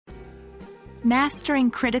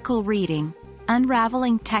Mastering Critical Reading,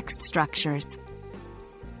 Unraveling Text Structures.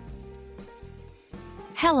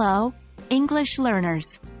 Hello, English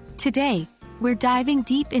learners. Today, we're diving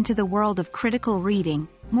deep into the world of critical reading,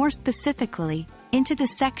 more specifically, into the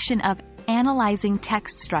section of Analyzing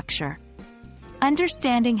Text Structure.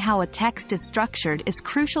 Understanding how a text is structured is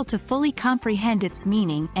crucial to fully comprehend its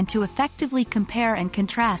meaning and to effectively compare and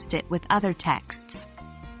contrast it with other texts.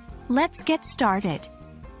 Let's get started.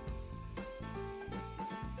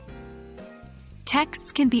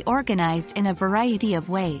 Texts can be organized in a variety of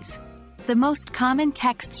ways. The most common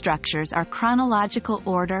text structures are chronological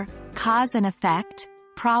order, cause and effect,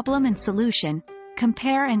 problem and solution,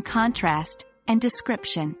 compare and contrast, and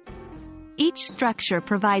description. Each structure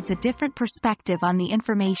provides a different perspective on the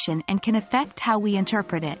information and can affect how we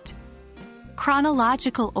interpret it.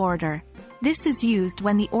 Chronological order. This is used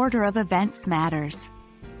when the order of events matters.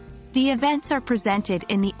 The events are presented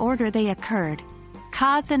in the order they occurred.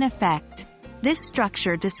 Cause and effect. This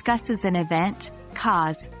structure discusses an event,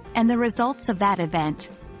 cause, and the results of that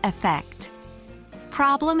event, effect.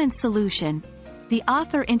 Problem and solution. The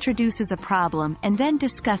author introduces a problem and then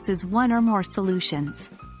discusses one or more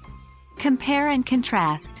solutions. Compare and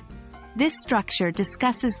contrast. This structure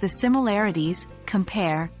discusses the similarities,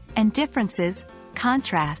 compare, and differences,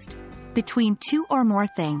 contrast, between two or more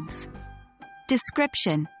things.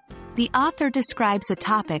 Description. The author describes a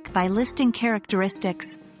topic by listing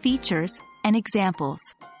characteristics, features, and examples.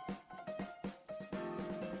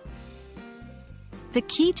 The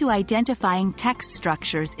key to identifying text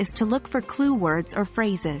structures is to look for clue words or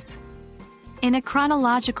phrases. In a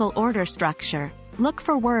chronological order structure, look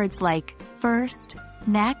for words like first,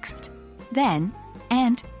 next, then,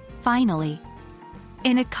 and finally.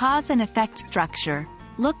 In a cause and effect structure,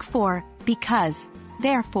 look for because,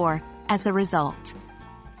 therefore, as a result.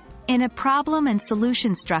 In a problem and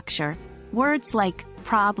solution structure, words like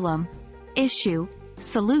problem, issue,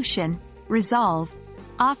 solution, resolve,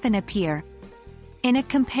 often appear. In a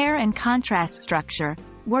compare and contrast structure,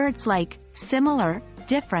 words like similar,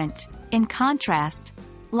 different, in contrast,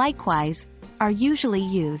 likewise, are usually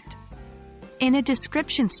used. In a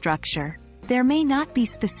description structure, there may not be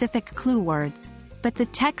specific clue words, but the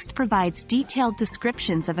text provides detailed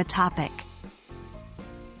descriptions of a topic.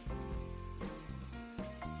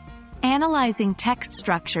 Analyzing text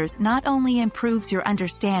structures not only improves your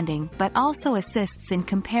understanding but also assists in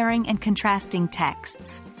comparing and contrasting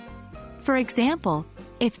texts. For example,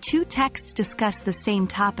 if two texts discuss the same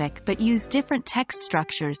topic but use different text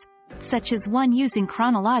structures, such as one using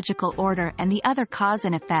chronological order and the other cause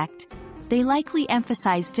and effect, they likely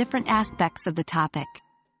emphasize different aspects of the topic.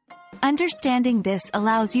 Understanding this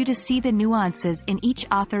allows you to see the nuances in each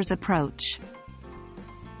author's approach.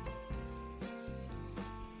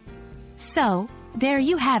 So, there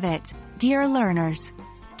you have it, dear learners.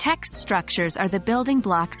 Text structures are the building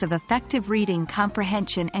blocks of effective reading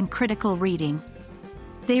comprehension and critical reading.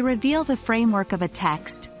 They reveal the framework of a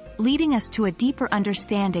text, leading us to a deeper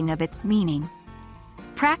understanding of its meaning.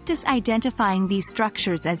 Practice identifying these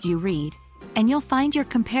structures as you read, and you'll find your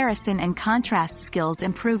comparison and contrast skills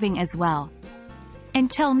improving as well.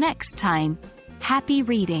 Until next time, happy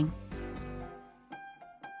reading!